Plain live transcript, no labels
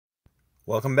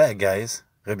Welcome back, guys.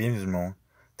 Bienvenue tout le monde.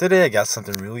 Today I got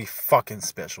something really fucking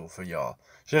special for y'all.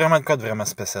 J'ai vraiment de quoi de vraiment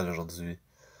spécial aujourd'hui.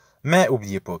 Mais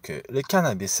oubliez pas que le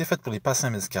cannabis c'est fait pour les patients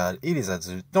médicaux et les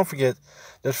adultes. Don't forget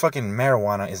that fucking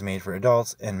marijuana is made for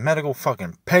adults and medical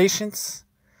fucking patients.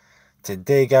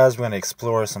 Today, guys, we're gonna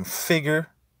explore some Figr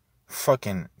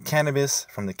fucking cannabis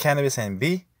from the Cannabis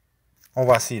NB. On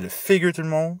va essayer le Figr tout le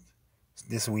monde.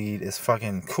 This weed is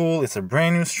fucking cool. It's a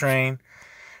brand new strain.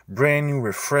 Brand new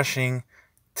refreshing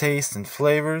taste and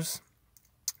flavors.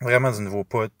 Vraiment du nouveau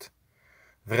pot.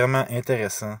 Vraiment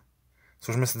intéressant.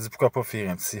 So je me suis dit pourquoi pas faire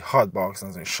un petit hotbox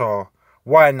dans un char.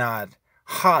 Why not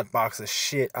hotbox the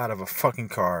shit out of a fucking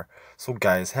car? So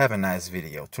guys, have a nice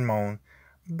video. Tout le monde,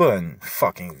 bonne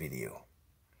fucking video.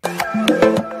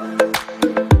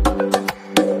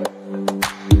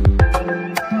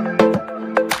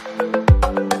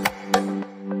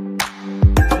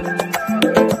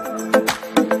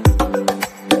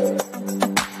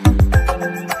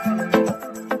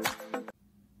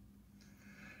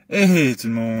 Hey tout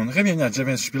le monde, bienvenue à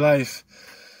Javin HP Life.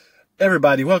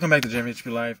 Everybody, welcome back to Javin HP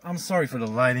Life. I'm sorry for the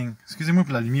lighting. Excusez-moi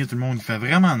pour la lumière tout le monde, il fait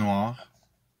vraiment noir.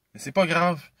 Mais c'est pas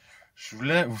grave. Je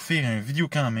voulais vous faire une vidéo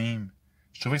quand même.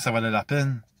 Je trouvais que ça valait la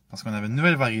peine. Parce qu'on avait une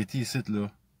nouvelle variété ici,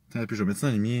 là. Attends, puis je vais mettre ça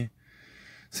dans la lumière.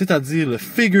 C'est-à-dire le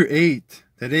Figr 8.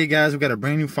 Today, guys, we got a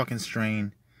brand new fucking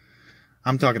strain.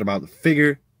 I'm talking about the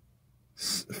Figr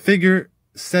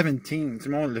 17, tout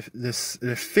le monde,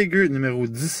 le Figr numéro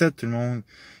 17, tout le monde.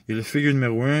 Il y a le Figr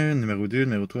numéro 1, numéro 2,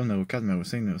 numéro 3, numéro 4, numéro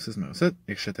 5, numéro 6, numéro 7,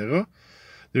 etc.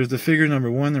 There's the Figr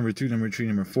number 1, number 2, number 3,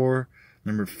 number 4,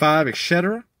 number 5,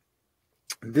 etc.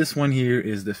 This one here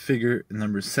is the Figr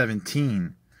number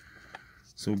 17.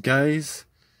 So, guys,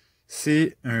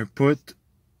 c'est un pot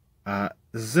à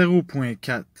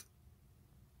 0.4,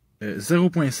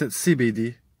 0.7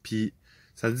 CBD, puis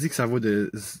ça dit que ça va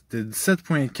de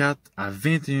 17.4 à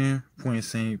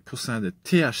 21.5% de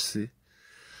THC.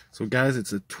 So guys,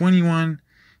 it's a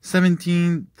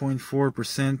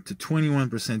 17.4% to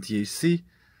 21% THC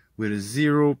with a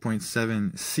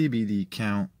 0.7 CBD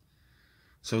count.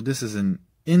 So this is an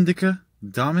indica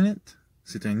dominant.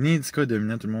 C'est un indica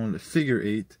dominant, tout le monde, le Figr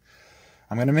 8.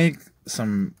 I'm gonna make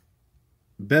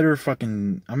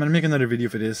another video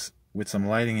for this with some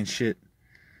lighting and shit.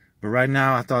 But right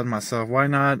now, I thought to myself, why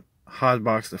not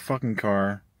hotbox the fucking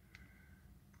car?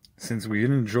 Since we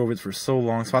didn't drove it for so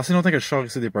long. Ça fait assez longtemps que le char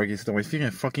ici déparqué. On va faire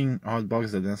un fucking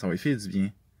hotbox dedans. Ça va faire du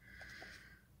bien.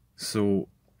 So,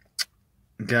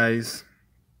 guys,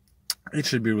 it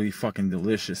should be really fucking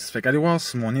delicious. Fait qu'allez voir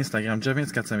sur mon Instagram,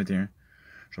 Javins451.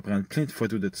 Je vais prendre plein de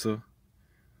photos de ça.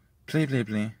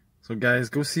 Plein. So, guys,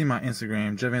 go see my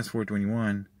Instagram,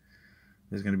 Javins421.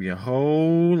 There's gonna be a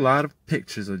whole lot of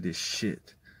pictures of this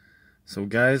shit. So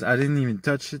guys, I didn't even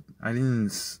touch it. I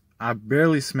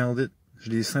barely smelled it. Je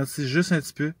l'ai senti juste un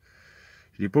petit peu.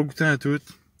 Je l'ai pas goûté à tout.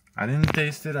 I didn't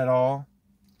taste it at all.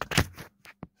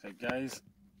 Fait que guys,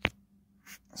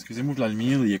 excusez-moi pour la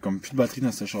lumière, il y a comme plus de batterie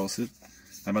dans ce châssis.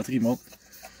 La batterie monte.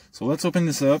 So let's open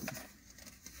this up.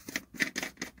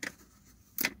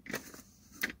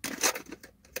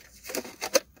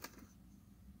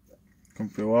 Comme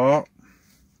vous pouvez voir,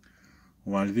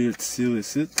 on va enlever le petit seal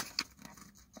ici.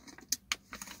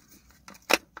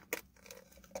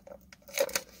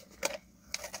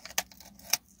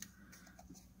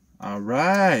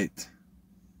 Alright.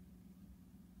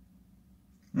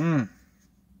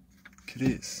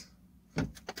 Chris.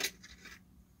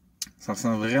 Ça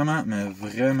sent vraiment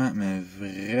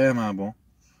bon.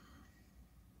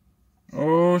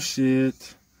 Oh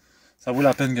shit. Ça vaut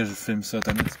la peine que je filme ça. Attends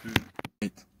un petit peu.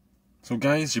 So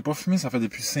guys, j'ai pas fumé, ça fait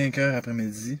depuis 5 heures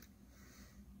après-midi.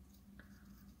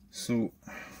 So.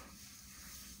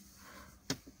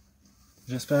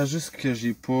 J'espère juste que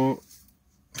j'ai pas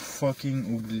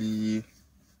fucking oublié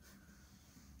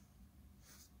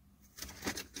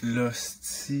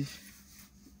l'hostie.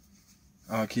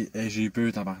 Ah ok, hey, j'ai eu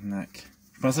peur, tabarnak.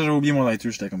 Je pensais que j'avais oublié mon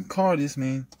lighter, j'étais comme Cardis,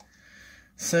 man.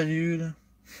 Sérieux là.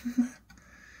 Il va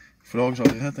falloir que je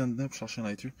rentre dedans pour chercher un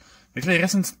lighter. Fait que là il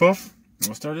reste une petite puff. On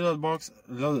va starter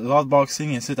l'hotboxing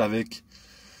ici avec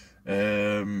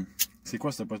c'est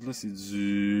quoi ce pot là? C'est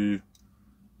du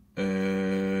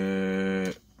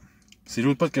c'est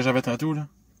l'autre pot que j'avais tantôt là.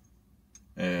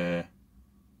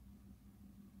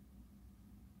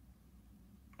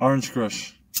 Orange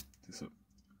Crush. C'est ça.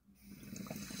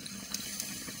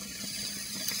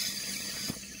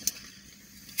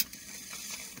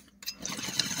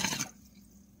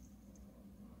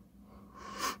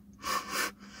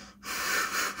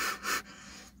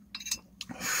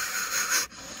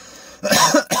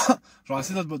 Je vais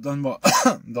essayer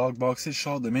d'hotboxer le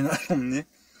char demain dans la journée.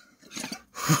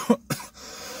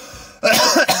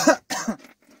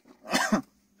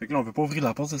 que là, on peut pas ouvrir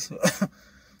la porte, c'est ça.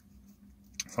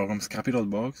 Ça va comme scraper l'autre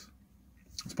box.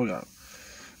 C'est pas grave.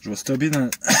 Je vais stubber dans...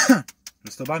 je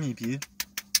vais stubber à mes pieds.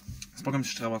 C'est pas comme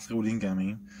si je traverserais aux lignes quand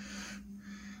même.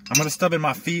 I'm gonna stub in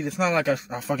my feet. It's not like I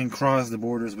fucking cross the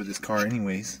borders with this car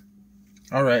anyways.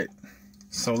 Alright.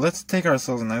 So let's take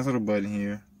ourselves a nice little bud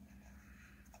here.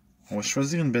 On va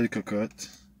choisir une belle cocotte.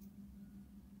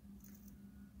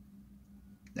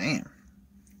 Damn.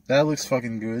 That looks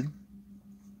fucking good.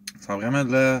 Ça a vraiment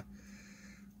de l'air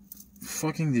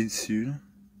fucking délicieux. Là.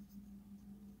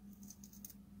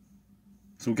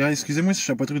 So guys, excusez-moi si je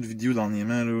fais pas trop de vidéos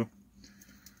dernièrement là.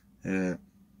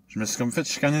 Je me suis comme fait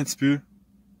chicaner un petit peu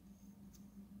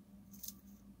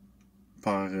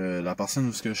par la personne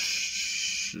où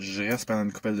je reste pendant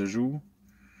une couple de jours.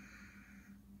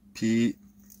 Puis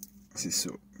c'est ça.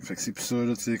 Fait que c'est pour ça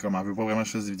là, tu sais, comme elle veut pas vraiment que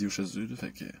je fasse des vidéos chez eux, là,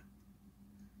 fait que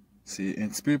c'est un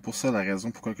petit peu pour ça la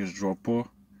raison pourquoi que je drop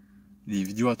pas les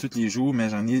vidéos à tous les jours, mais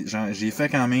j'ai fait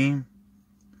quand même.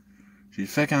 J'ai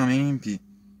fait quand même, puis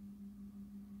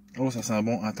oh, ça sent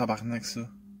bon en tabarnak, ça.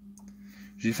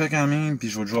 J'ai fait quand même, puis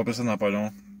je vais dropper ça dans pas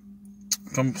long.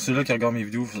 Comme pour ceux-là qui regardent mes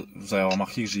vidéos, vous avez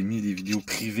remarqué que j'ai mis des vidéos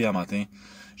privées à matin.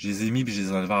 Je les ai mis, puis je les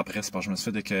ai enlevées après, c'est parce que je me suis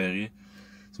fait déclarer.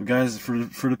 So guys,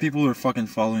 for the people who are fucking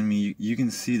following me, you can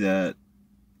see that,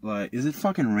 like, is it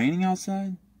fucking raining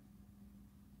outside?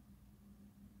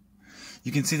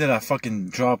 You can see that I fucking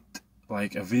dropped,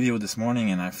 like, a video this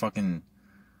morning, and I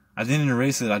didn't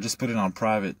erase it, I just put it on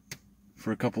private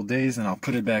for a couple days, and I'll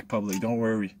put it back public, don't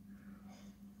worry.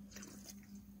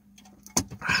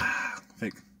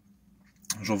 Fait que,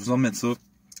 je vais vous en mettre ça.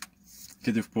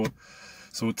 Inquiétez-vous pas.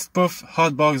 So, petite puff,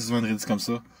 Hotbox du vendredi comme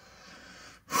ça.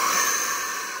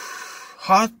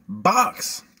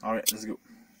 Hotbox! Alright, let's go.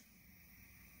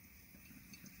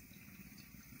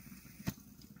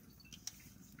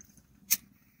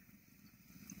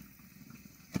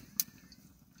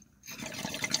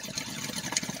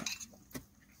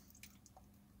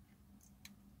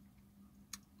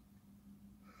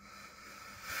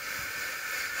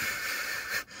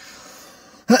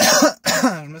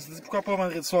 Je me suis dit pourquoi pas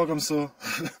vendredi soir comme ça.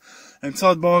 Un petit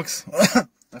hotbox.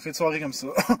 Un fait de soirée comme ça.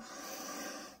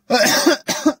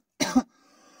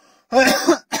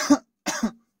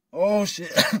 Oh shit.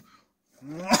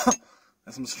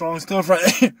 That's some strong stuff right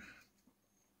there.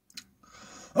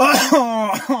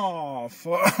 Oh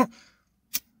fuck.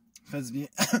 Fait du bien.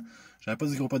 J'avais pas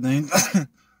dit gros pas de dingue.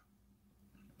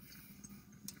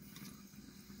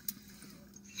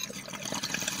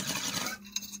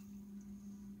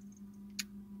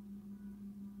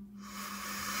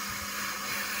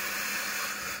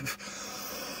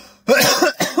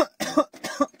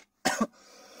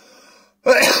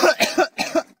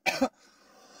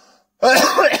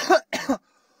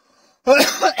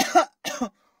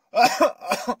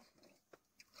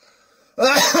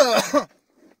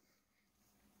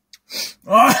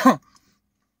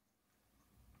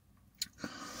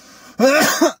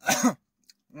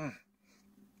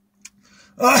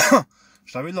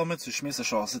 Je t'avais de le remettre sur le chemin, ce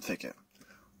char-ci, fait que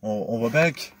on va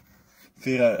back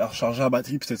faire recharger la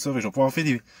batterie pis tout ça, fait que je vais pouvoir faire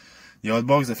des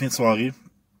hotbox de fin de soirée.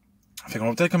 Fait qu'on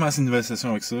va peut-être commencer une nouvelle session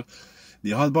avec ça.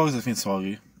 Des hotbox de fin de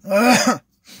soirée.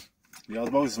 Des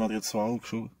hotbox du vendredi soir ou quelque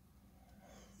chose.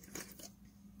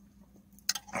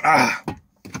 Ah!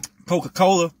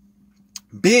 Coca-Cola.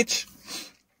 Bitch!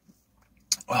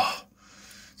 Oh.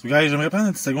 So guys, j'aimerais prendre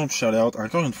une petite seconde pour shout out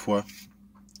encore une fois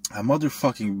à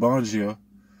motherfucking Bongia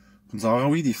pour nous avoir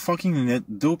envoyé des fucking lunettes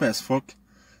dope as fuck.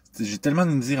 J'ai tellement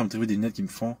de misère à me trouver des lunettes qui me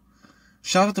font.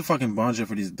 Shout out to fucking Bongia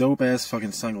for these dope ass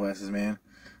fucking sunglasses, man.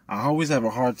 I always have a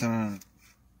hard time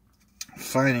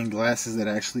finding glasses that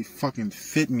actually fucking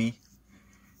fit me.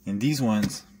 And these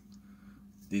ones,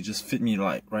 they just fit me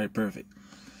like right perfect.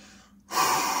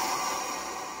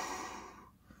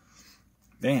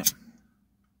 Damn.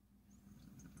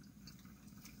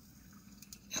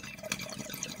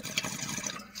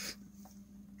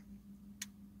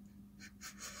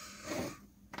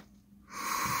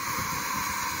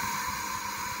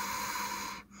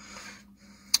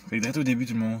 Fait que direct au début,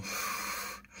 tout le monde,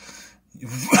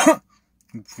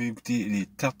 vous pouvez écouter les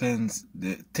terpènes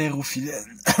de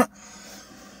terrophilène.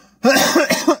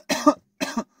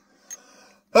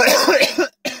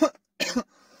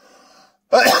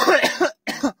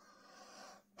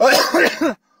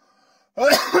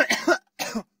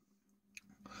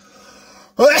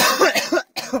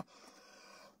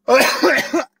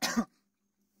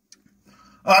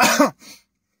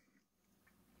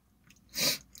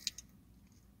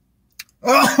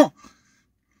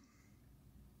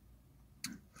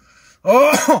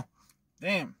 Oh!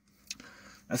 Damn.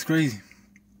 That's crazy.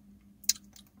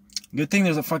 Good thing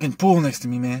there's a fucking pool next to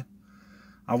me, man.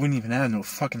 I wouldn't even have no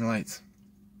fucking lights.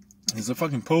 There's a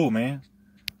fucking pool, man.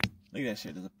 Look at that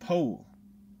shit. There's a pool.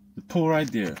 The pool right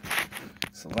there.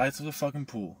 It's the lights of the fucking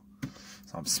pool.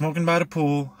 So I'm smoking by the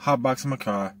pool, hotbox in my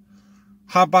car.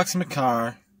 Hotbox in my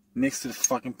car, next to the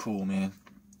fucking pool, man.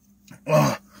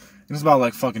 Ugh. It was about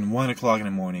like fucking 1 o'clock in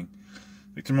the morning.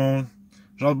 Fait que tout le monde,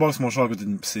 j'hotbox mon char à côté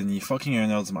d'une piscine. Il est fucking 1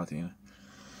 heure du matin.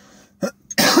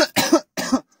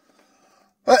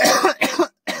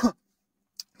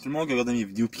 Tout le monde qui regardait mes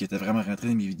vidéos puis qui était vraiment rentré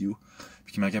dans mes vidéos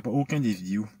puis qui manquait pas aucun des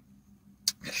vidéos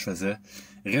que je faisais.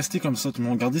 Restez comme ça, tout le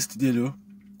monde. Gardez cette idée-là.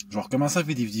 Je vais recommencer à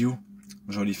faire des vidéos.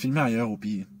 Je vais les filmer ailleurs au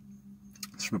pire.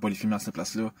 Si je peux pas les filmer à cette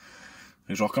place-là.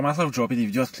 Je vais recommencer à vous dropper des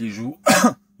vidéos tous les jours.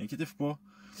 Inquiétez-vous pas.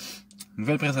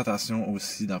 Nouvelle présentation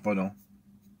aussi dans pas long.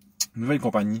 Nouvelle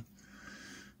compagnie.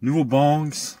 Nouveaux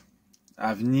bongs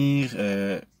à venir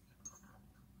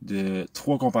de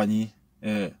 3 compagnies.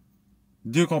 2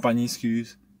 compagnies,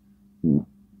 excuse.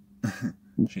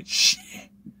 Shit.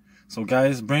 So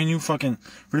guys, brand new fucking,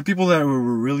 for the people that were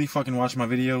really fucking watching my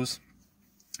videos,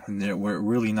 and we're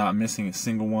really not missing a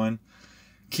single one,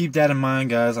 keep that in mind,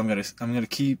 guys. I'm gonna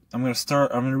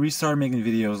restart making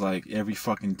videos like every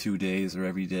fucking 2 days or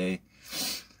every day,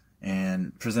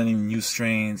 and presenting new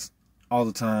strains all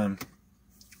the time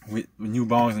with new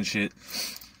bongs and shit.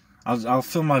 I'll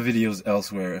film my videos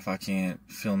elsewhere if I can't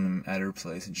film them at her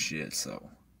place and shit.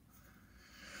 So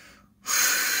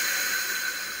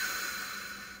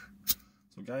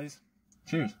guys,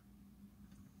 cheers.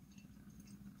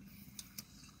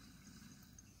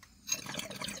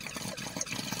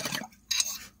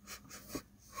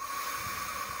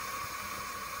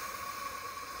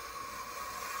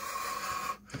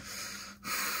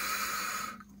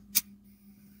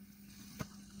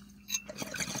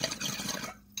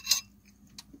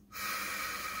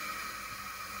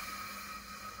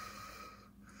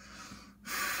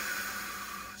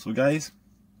 So guys,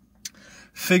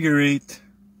 figure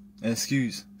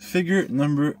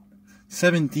number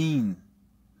 17,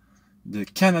 the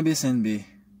Cannabis NB.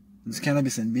 This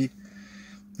Cannabis NB,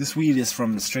 this weed is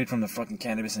straight from the fucking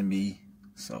Cannabis NB.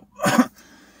 So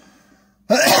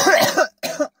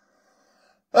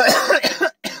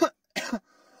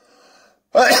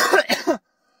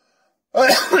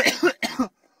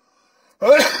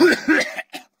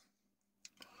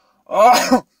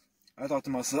oh, I thought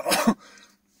to myself,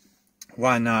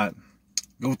 why not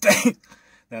go take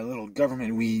that little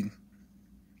government weed?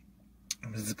 Je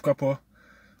me dis pourquoi pas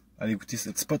aller écouter ce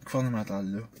petit spot gouvernemental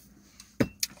là.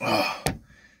 Oh,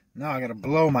 now I gotta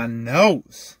blow my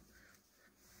nose.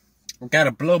 I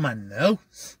gotta blow my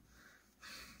nose.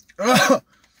 Oh,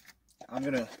 I'm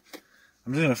just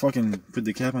gonna fucking put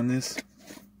the cap on this.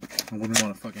 I wouldn't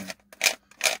want to fucking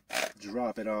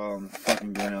drop it all on the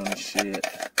fucking ground and shit.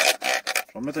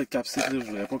 Je vais mettre le cap sec là, je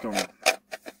voudrais pas qu'on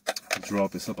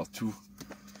drop ça partout.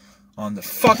 On the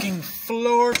fucking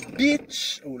floor,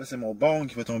 bitch! Oh, là, c'est mon bong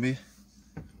qui va tomber.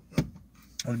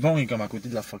 Le bong est comme à côté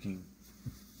de la fucking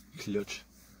clutch.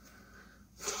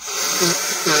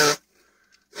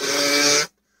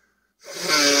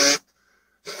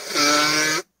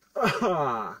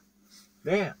 Ah!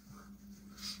 Damn!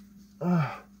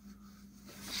 Ah!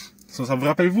 So, ça vous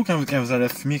rappelle-vous quand vous allez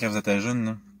fumer quand vous étiez jeune,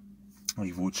 là?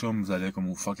 Avec vos chums, vous allez comme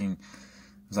au fucking...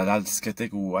 Vous allez à la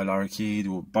discothèque ou à l'arcade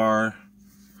ou au bar.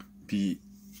 Puis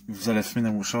vous allez fumer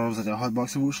dans vos chars, vous allez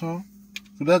hotboxer vos chars.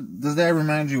 So does that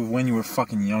remind you of when you were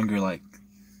fucking younger, like,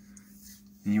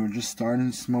 and you were just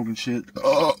starting smoking shit?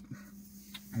 Oh!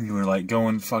 And you were like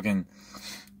going fucking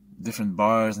different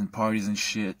bars and parties and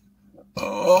shit.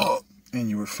 Oh! And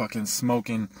you were fucking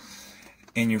smoking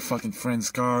in your fucking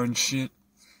friend's car and shit.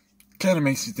 Kinda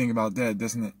makes you think about that,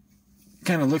 doesn't it?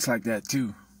 Kinda looks like that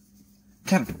too.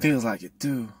 Kinda feels like it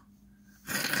too.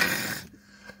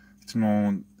 Tout le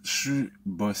monde, je suis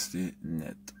busté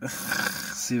net.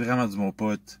 C'est vraiment du bon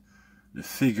pote. Le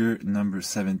Figr number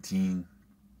 17.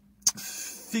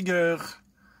 Figr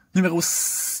numéro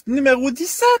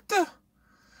 17.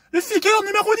 Le Figr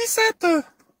numéro 17.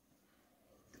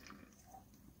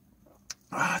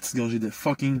 Ah, petite gorgée de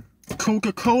fucking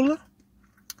Coca-Cola.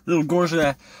 Little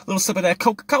sip of that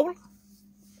Coca-Cola.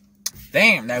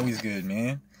 Damn, that was good,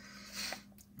 man.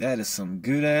 That is some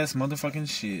good ass motherfucking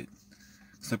shit.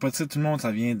 C'est pas ça tout le monde,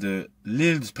 ça vient de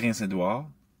l'île du Prince-Édouard.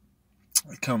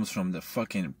 It comes from the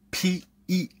fucking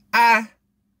PEI.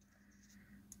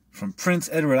 From Prince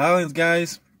Edward Island,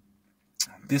 guys.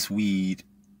 This weed,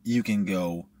 you can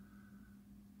go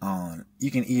on, you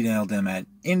can email them at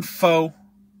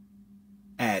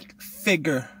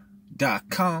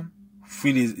info@figr.com. Vous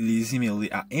pouvez les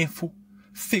emailer à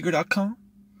info@figr.com.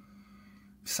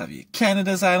 Ça vient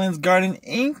Canada's Island Garden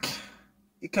Inc.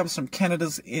 It comes from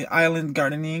Canada's Island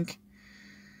Garden Inc.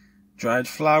 Dried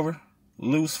flower,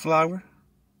 loose flower,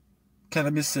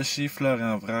 cannabis séché, fleurs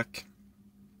en vrac.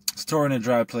 Store in a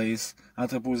dry place,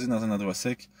 entreposé dans un endroit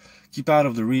sec. Keep out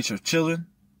of the reach of children.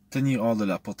 Tenir hors de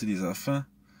la portée des enfants.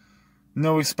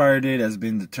 No expiry date has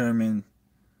been determined.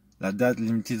 La date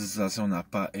limitée d'utilisation n'a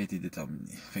pas été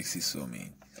déterminée. Fait que c'est ça,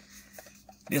 man.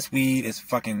 This weed is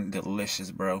fucking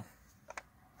delicious, bro.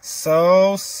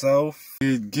 So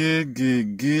good.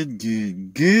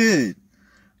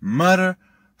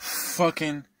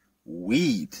 Motherfucking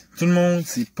weed. Tout le monde,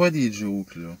 c'est pas des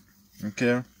jokes, là. Ok?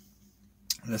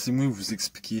 Laissez-moi vous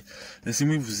expliquer.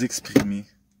 Laissez-moi vous exprimer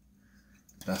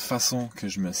la façon que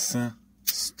je me sens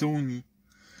stony.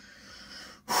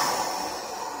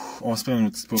 On se prend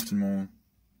une petite puff, tout le monde.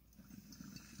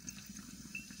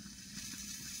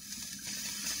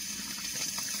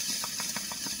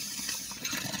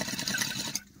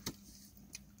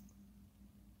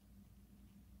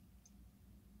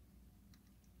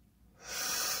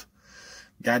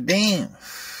 God damn!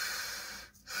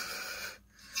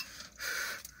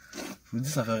 Je vous dis,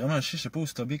 ça fait vraiment chier, je sais pas où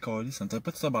stubber, Carly. Ça me tente pas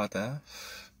de stubber à terre.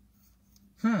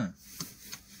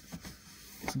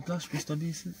 C'est une place, je peux stubber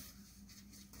ici.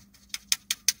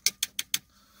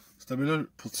 Stubber là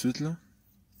pour tout de suite, là.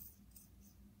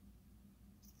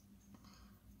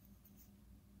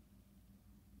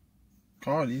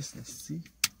 Carly, c'est ici.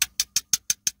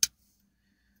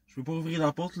 Je peux pas ouvrir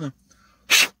la porte, là.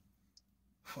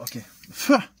 Ok.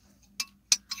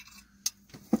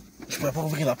 Je pourrais pas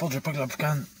ouvrir la porte, je veux pas que la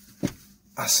boucane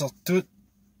elle sorte toute.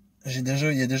 Il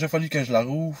a déjà fallu que je la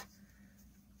rouvre.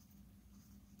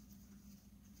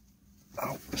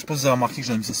 Oh, je sais pas si vous avez remarqué que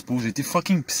j'ai mis ça suppose. J'ai été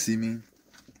fucking pissé, man.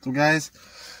 So guys,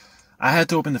 I had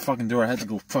to open the fucking door. I had to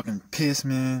go fucking piss,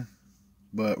 man.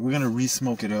 But we're gonna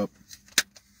re-smoke it up.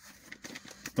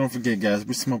 Don't forget, guys,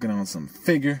 we're smoking on some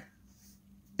Figr.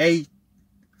 Not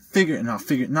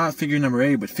Figr number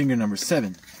 8, but Figr number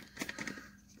 7.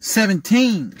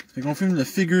 17! Fait qu'on filme le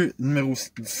Figr numéro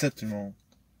 17, tout le monde.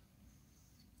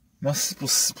 Merci pour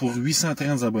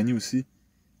 830 abonnés aussi.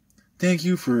 Thank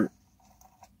you for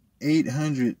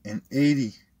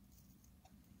 880.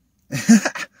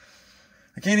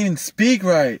 I can't even speak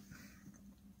right.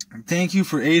 Thank you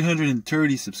for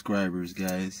 830 subscribers,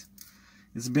 guys.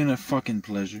 It's been a fucking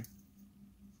pleasure.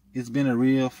 It's been a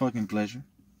real fucking pleasure.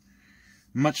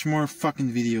 Much more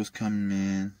fucking videos coming,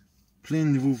 man. Plein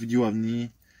de nouveaux vidéos à venir.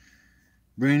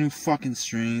 Brand new fucking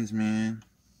strains, man.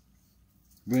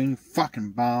 Brand new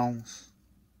fucking bounce.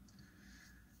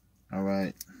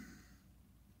 Alright.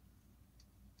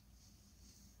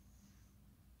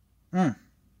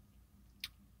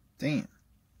 Damn.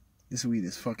 This weed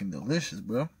is fucking delicious,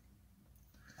 bro.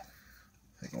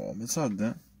 Fait qu'on va mettre ça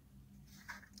dedans.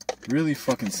 Really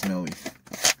fucking smelly.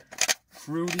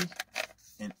 Fruity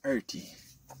and earthy.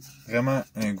 Vraiment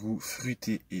un goût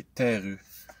fruité et terreux.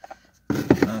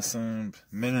 Ensemble,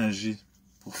 mélangés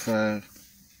pour faire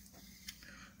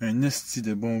un esti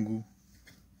de bon goût.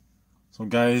 So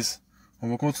guys, on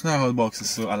va continuer à hotboxer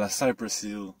ça à la Cypress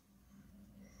Hill.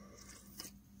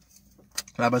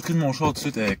 La batterie de mon char tout de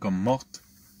suite est comme morte.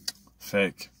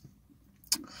 Fait que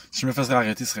si je me faisais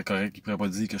arrêter, ce serait correct. Il pourrait pas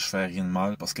dire que je fais rien de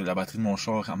mal parce que la batterie de mon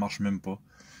char, elle marche même pas.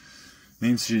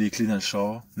 Même si j'ai les clés dans le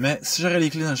char. Mais si j'aurais les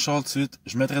clés dans le char tout de suite,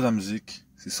 je mettrais de la musique.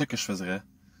 C'est ça que je ferais.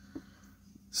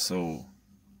 So,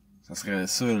 ça serait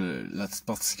ça la petite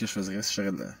partie que je ferais si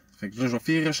j'aurais de la... Fait que là, je vais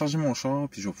faire recharger mon char,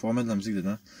 puis je vais pouvoir mettre de la musique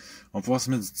dedans. On va pouvoir se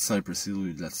mettre du Cypress Hill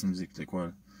ou de la petite musique, c'est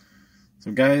quoi.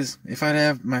 So guys, if I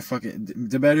have my fucking...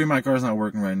 The battery in my car is not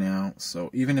working right now, so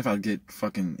even if I get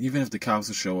fucking... Even if the cops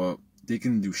will show up, they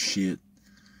can do shit.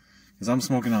 Because I'm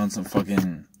smoking on some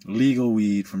fucking legal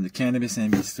weed from the Cannabis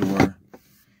Ambient store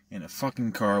in a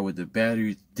fucking car with the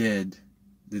battery dead.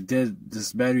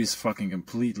 This battery is fucking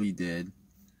completely dead.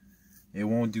 It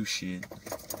won't do shit.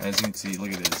 As you can see,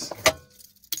 look at this.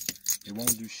 It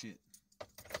won't do shit.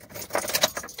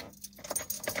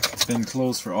 It's been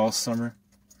closed for all summer.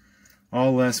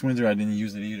 All last winter I didn't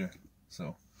use it either.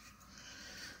 So,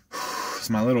 it's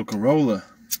my little Corolla.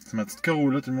 C'est ma petite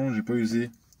Corolla, tout le monde, j'ai pas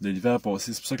usé de l'hiver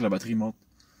passé. C'est pour ça que la batterie est morte.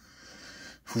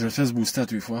 Faut que je le fasse booster à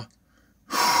tous les fois.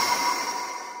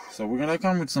 So we're gonna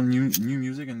come with some new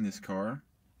music in this car.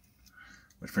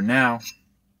 But for now,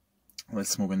 let's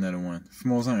smoke another one.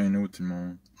 Fumons-en un autre, tout le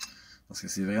monde. Parce que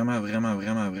c'est vraiment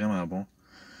bon.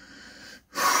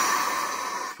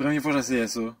 Première fois que j'essayais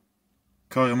ça.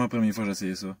 Carrément première fois que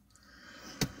j'essayais ça.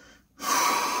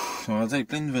 On va dire avec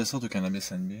plein de nouvelles sortes de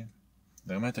cannabis NB.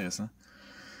 Vraiment intéressant.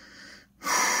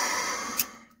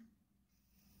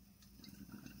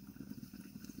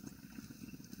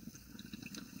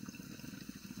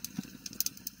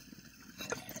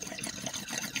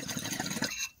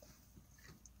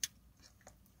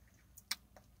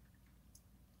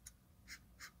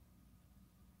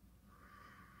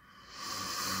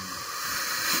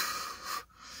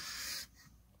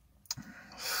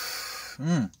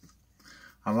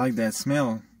 I like that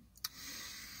smell.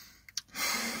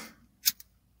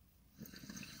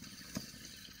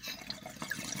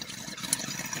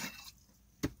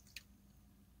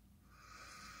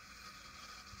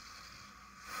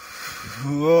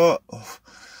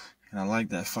 And I like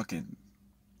that fucking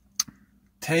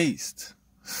taste.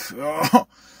 Fait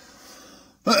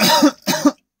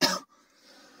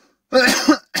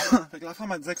que la femme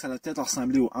m'a dit que ça allait peut-être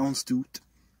ressembler au Ounce Tooth.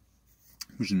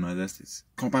 J'ai demandé,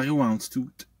 comparé au Ounce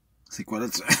Tooth, c'est quoi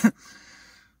là-dessus?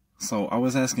 So I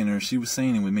was asking her, she was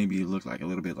saying it would maybe look like a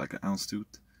little bit like an Ounce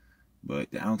Tooth, but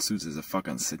the Ounce Tooth is a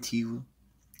fucking sativa.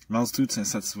 L'Ounce Tooth, c'est un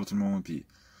sativa pour tout le monde, puis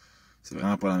c'est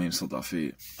vraiment pas la même sorte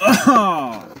d'affaire.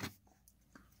 Oh!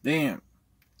 Damn!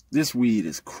 This weed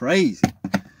is crazy!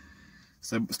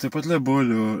 C'était pas là bas,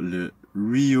 là, le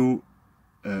Rio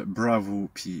Bravo,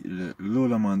 puis le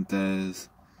Lola Montez,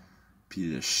 puis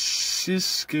le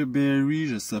Shishkaberry,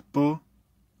 je sais pas.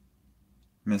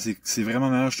 Mais c'est vraiment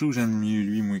meilleur, je trouve que j'aime mieux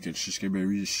lui, moi, que le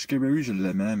Shishkaberry. Le Shishkaberry, je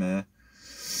l'aimais, mais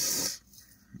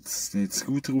c'est un petit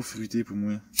goût trop fruité pour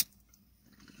moi.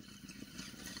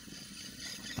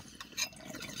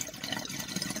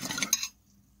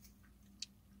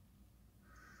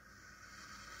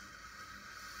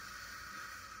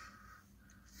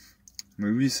 Mais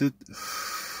oui, ici,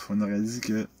 on aurait dit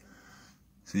que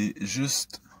c'est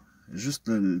juste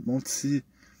le bon petit,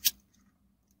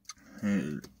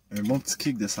 un bon petit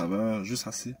kick de saveur, juste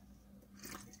assez.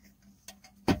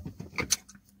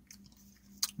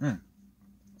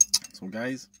 So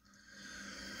guys,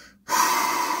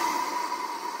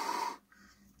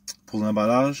 pour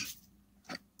l'emballage,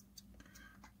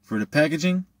 for the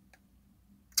packaging,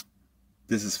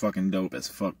 this is fucking dope as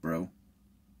fuck, bro.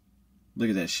 Look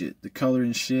at that shit. The color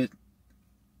and shit.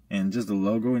 And just the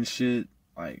logo and shit.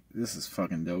 Like, this is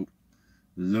fucking dope.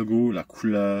 Logo, la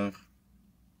couleur.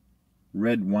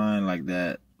 Red wine like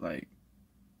that. Like,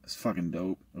 it's fucking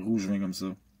dope. Rouge vin comme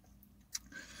ça.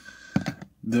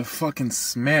 The fucking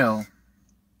smell.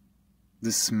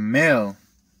 The smell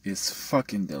is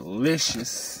fucking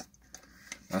delicious.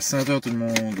 La senteur, tout le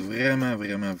monde. Vraiment,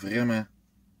 vraiment, vraiment.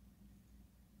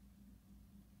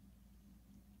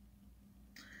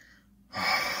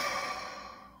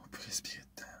 On peut respirer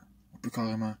dedans. On peut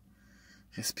carrément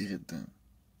respirer dedans.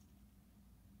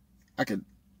 I could.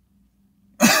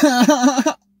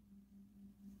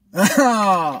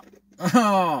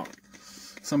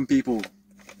 Some people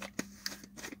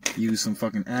use some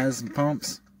fucking asthma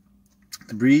pumps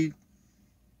to breathe.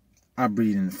 I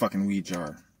breathe in the fucking weed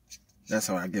jar. That's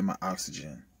how I get my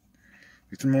oxygen.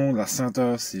 Et tout le monde, la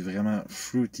senteur, c'est vraiment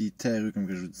fruity, terreux, comme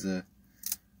que je vous disais.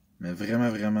 Mais vraiment,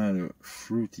 vraiment, là,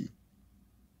 fruity.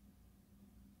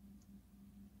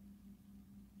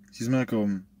 Excuse-moi,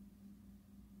 comme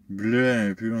bleu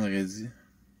un peu, on aurait dit.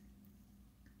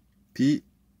 Puis,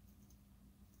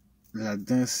 la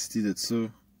densité de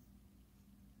ça,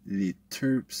 les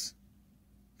terps,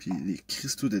 puis les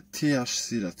cristaux de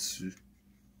THC là-dessus.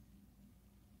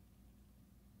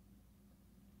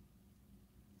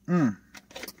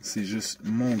 C'est juste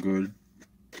mongol.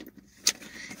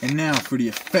 And now for the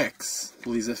effects.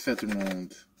 Pour les effets, tout le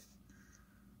monde.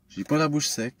 J'ai pas la bouche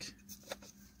sec.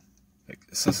 Fait que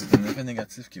ça, c'est un effet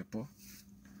négatif qu'il n'y a pas.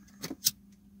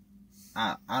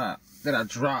 Did I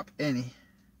drop any?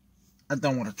 I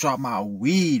don't want to drop my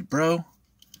weed, bro.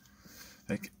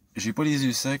 Fait que j'ai pas les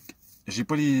yeux secs. J'ai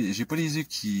pas les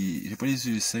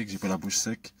yeux secs. J'ai pas la bouche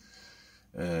sec.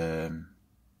 Pas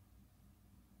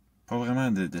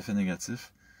vraiment d'effet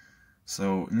négatif.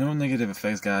 So, no negative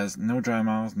effects, guys. No dry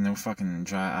mouth, no fucking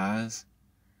dry eyes.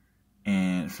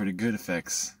 And for the good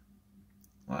effects,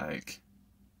 like,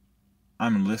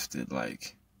 I'm lifted,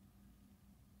 like,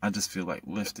 I just feel like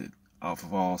lifted off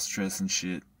of all stress and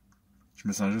shit. Je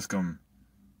me sens juste comme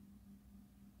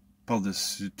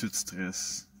par-dessus tout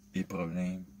stress et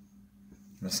problème.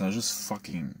 Je me sens juste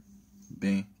fucking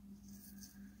bien.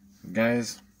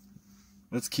 Guys,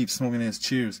 let's keep smoking this.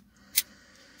 Cheers.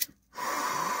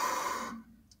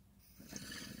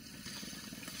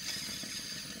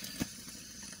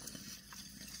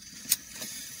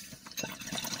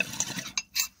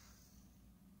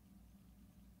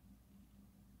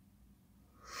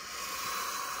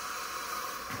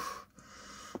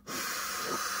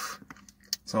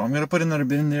 So I'm gonna put another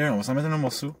bit in there. On va s'en mettre un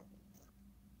morceau.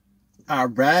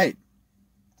 Alright.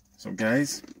 So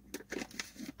guys,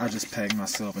 I just packed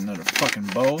myself another fucking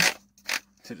bowl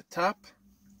to the top.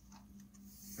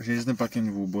 J'ai juste packé un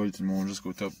nouveau bol tout le monde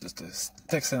jusqu'au top de ce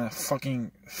excellent fucking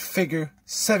Figr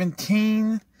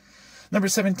 17. Number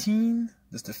 17.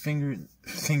 De ce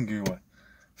Figr, ouais.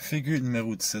 Figr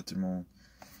numéro 17 tout le monde.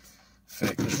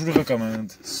 Fait que je vous le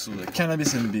recommande sur le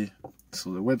Cannabis NB,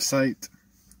 sur le website.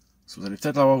 Si vous allez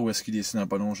peut-être l'avoir au SQDC dans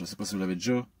pas long, je sais pas si vous l'avez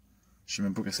déjà. Je sais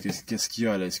même pas qu'est-ce qu'il y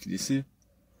a à la SQDC.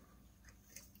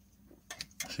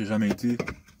 J'ai jamais été.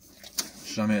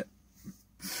 J'ai jamais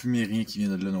fumé rien qui vient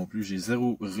de là non plus. J'ai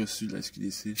zéro reçu de la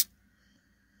SQDC.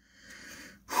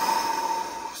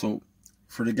 So,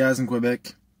 for the guys in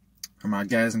Quebec, for my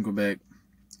guys in Quebec,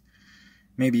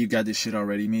 maybe you got this shit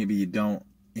already, maybe you don't.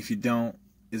 If you don't,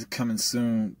 it's coming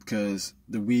soon, because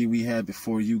the weed we had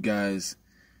before you guys,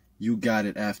 you got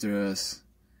it after us.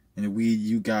 And the weed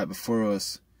you got before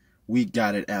us, we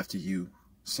got it after you.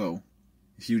 So,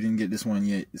 if you didn't get this one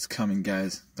yet, it's coming,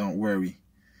 guys. Don't worry.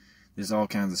 There's all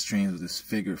kinds of strains with this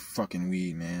Figr fucking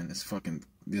weed, man. This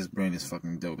brand is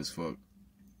fucking dope as fuck.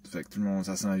 Fait que tout le monde,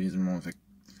 ça s'en vient tout le monde. Fait que,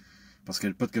 parce que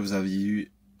le pot que vous aviez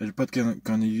eu, le pot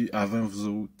qu'on a eu avant vous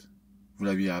autres, vous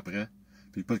l'aviez après.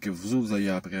 Puis le pot que vous autres vous avez eu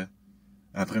après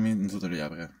nous autres on l'a eu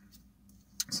après.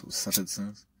 So, ça fait du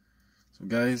sens. So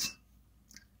guys,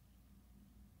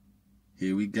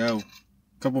 here we go.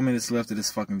 Couple minutes left of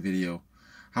this fucking video.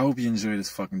 I hope you enjoyed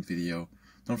this fucking video.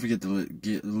 Don't forget to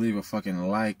leave a fucking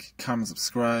like, comment,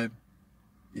 subscribe.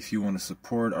 If you want to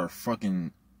support our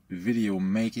fucking video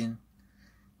making.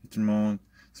 Tout le monde,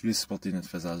 si vous voulez supporter notre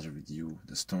faisage de vidéo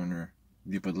de stoner,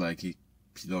 n'oubliez pas de liker,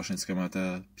 puis de lâcher un petit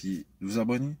commentaire, puis de vous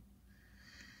abonner.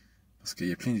 Parce qu'il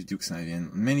y a plein de vidéos qui s'en viennent.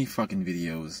 Many fucking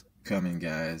videos coming,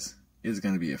 guys. It's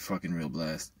gonna be a fucking real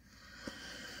blast.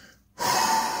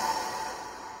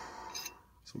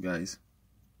 So guys,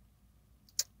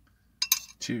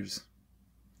 cheers.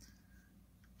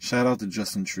 Shout out to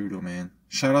Justin Trudeau, man.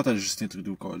 Shout out to Justin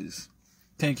Trudeau, Callis.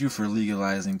 Thank you for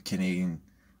legalizing Canadian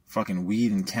fucking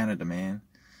weed in Canada, man.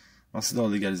 Merci d'avoir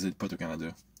légalisé le pot au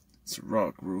Canada. It's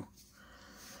rock, bro.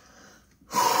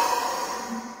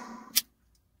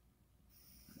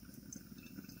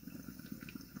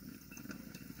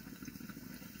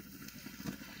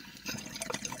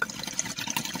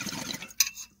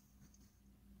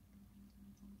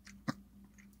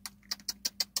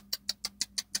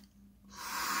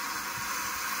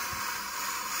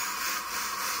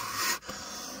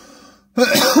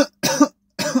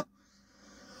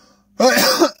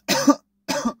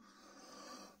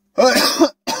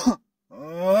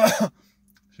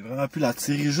 J'ai vraiment pu la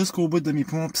tirer jusqu'au bout de mes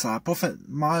poumons, pis ça a pas fait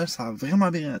mal, ça a vraiment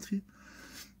bien rentré.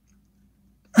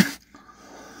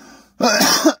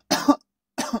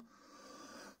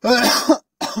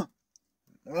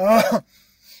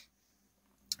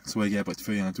 Soit il y a pas de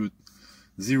feuilles en tout.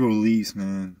 Zero leaves,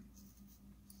 man.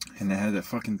 And it had a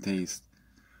fucking taste.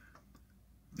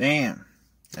 Damn.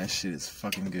 That shit is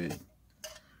fucking good.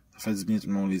 Ça fait du bien tout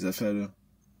le monde, les affaires là.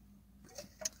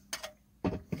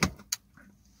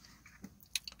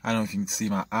 I don't know if you can see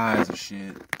my eyes or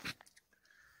shit.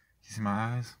 You see my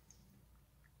eyes?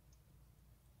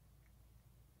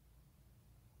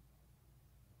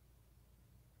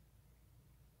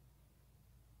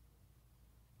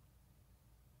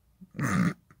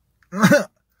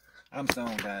 I'm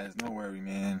stoned, guys. Don't worry,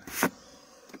 man.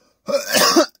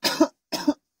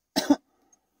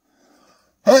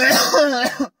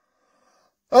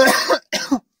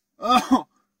 Oh,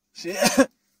 shit.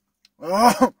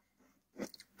 Oh.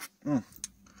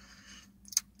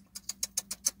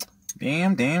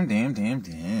 Damn.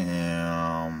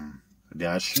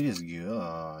 That shit is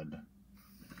good.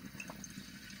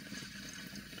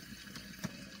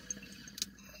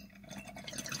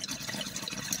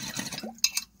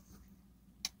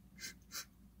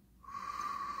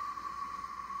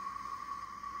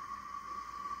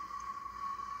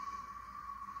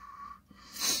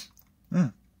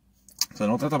 Ça fait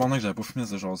longtemps que j'avais pas fumé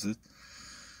ce genre-ci.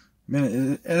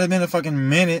 It had been a fucking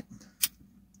minute.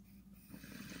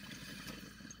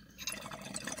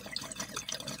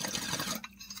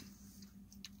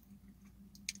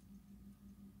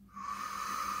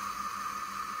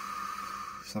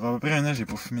 Ça fait à peu près un an que j'ai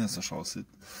pas fumé ce genre-ci.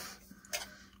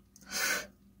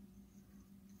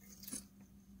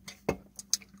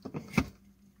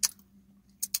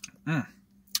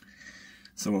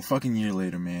 So a fucking year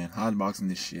later, man, hotboxing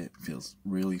this shit feels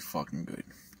really fucking good.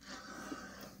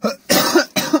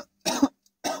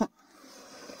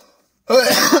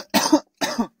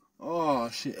 Oh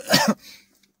shit.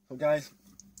 So guys,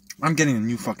 I'm getting a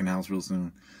new fucking house real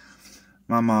soon.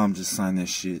 My mom just signed that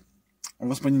shit. On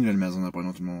va se pogner une nouvelle maison là, pas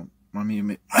tout le monde.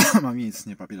 Mamie a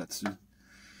signé un papier là-dessus.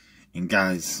 And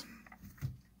guys,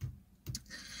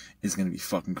 it's gonna be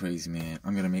fucking crazy, man.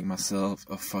 I'm gonna make myself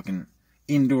a fucking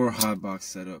indoor hotbox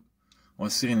setup. On va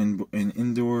se faire an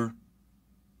indoor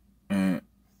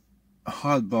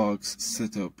hotbox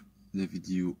setup de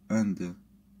vidéo and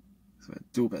ça va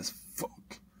être dope as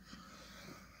fuck.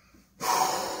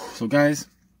 So guys,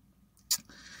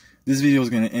 this video is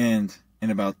gonna end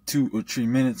in about 2 or 3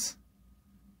 minutes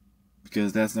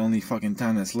because that's the only fucking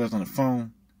time that's left on the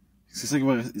phone. C'est ça qui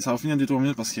va, ça va finir en 2-3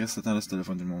 minutes parce qu'il reste ce temps là sur le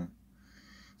téléphone tout le monde.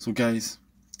 So guys,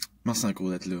 merci encore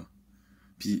d'être là.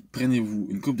 Puis prenez-vous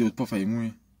une coupe de haute puff avec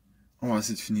moi. On va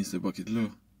essayer de finir ce bucket là.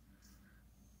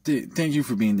 Thank you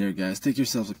for being there, guys. Take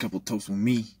yourselves a couple toasts with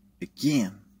me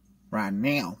again right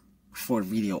now before the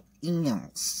video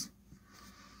ends.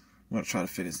 I'm gonna try to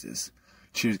finish this.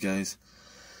 Cheers, guys.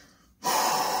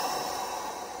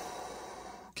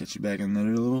 Catch you back in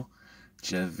another little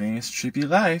Jevan's Trippy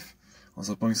Life. On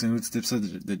se reprend avec un autre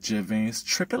épisode de Jevan's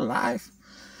Trippy Life.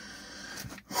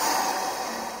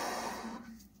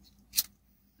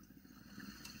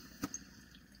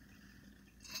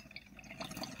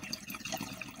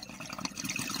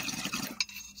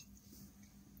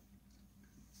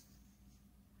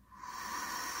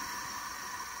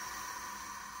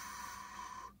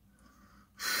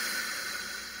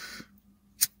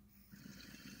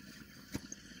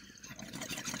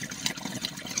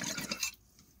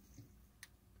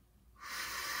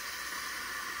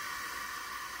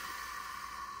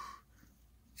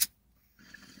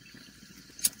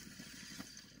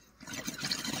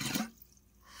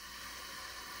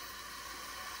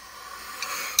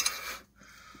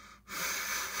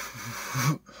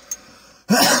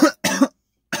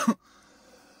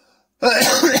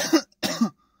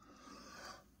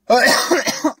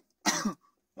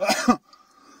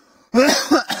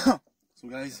 So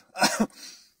guys,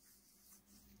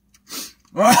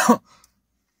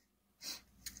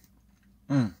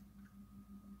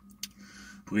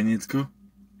 pour un indica,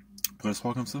 pour le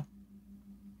soir comme ça,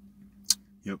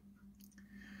 yep,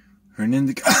 for an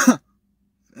indica,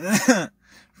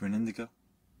 for an indica,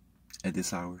 at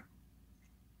this hour,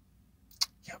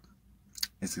 yep,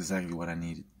 it's exactly what I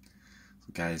needed.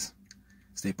 So guys,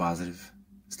 stay positive,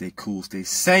 stay cool, stay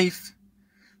safe,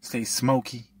 stay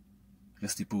smoky.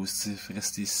 Restez positif,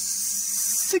 restez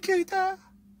sécuritaire,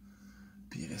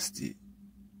 puis restez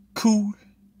cool.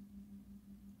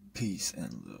 Peace and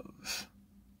love.